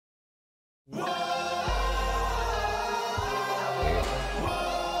This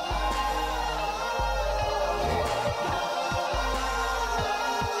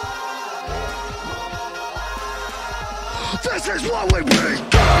is what we become.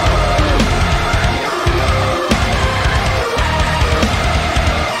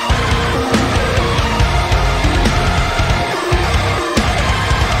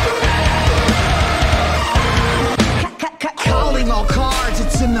 Calling all cards,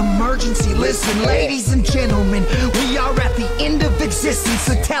 it's an emergency. Listen, ladies and gentlemen, we are at the end of existence.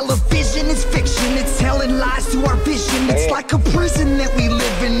 The television is fiction, it's telling lies to our vision. It's like a prison that we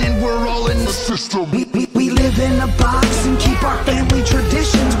live in, and we're all in the system. We live in a box and keep our family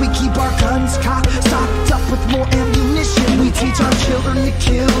traditions. We keep our guns stocked up with more ammunition. We teach our children to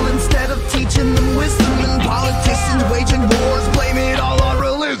kill instead of teaching them wisdom. And politicians waging wars, blame it all on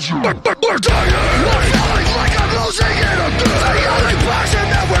religion. We're dying, we're feeling like I'm losing it again. The only person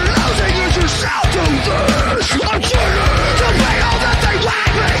that we're losing is yourself to this. I'm trying to be all that they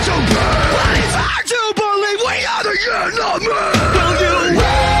want me to be, but it's hard to believe we are the enemy. Will you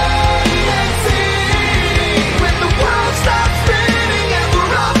wait and see when the world stops spinning and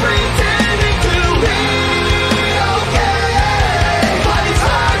we're all pretending to be okay? But it's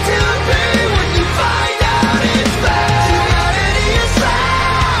hard to be when you find out it's fake. Humanity is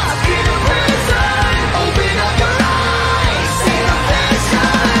trapped in a prison. Open up your eyes, see the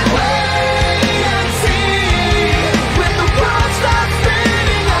vision. Wait and see when the world stops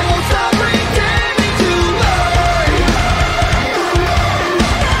spinning. I won't stop pretending to be.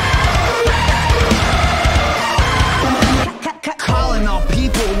 Calling all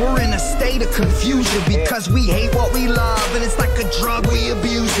people, we're in a state of confusion because we hate what we love and it's like a drug, we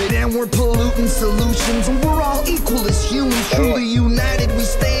abuse it, and we're polluting solutions, and we're all equal as humans, truly united we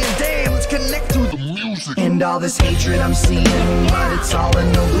stand. Damn, let's connect through the music. And all this hatred I'm seeing, but it's all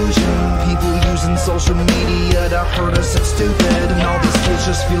an illusion. People using social media to hurt us, it's stupid. And all these kids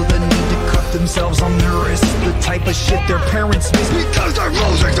just feel the need to cut themselves on their wrists, the type of shit their parents miss because they're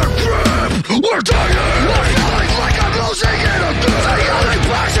losing their grip. We're dying.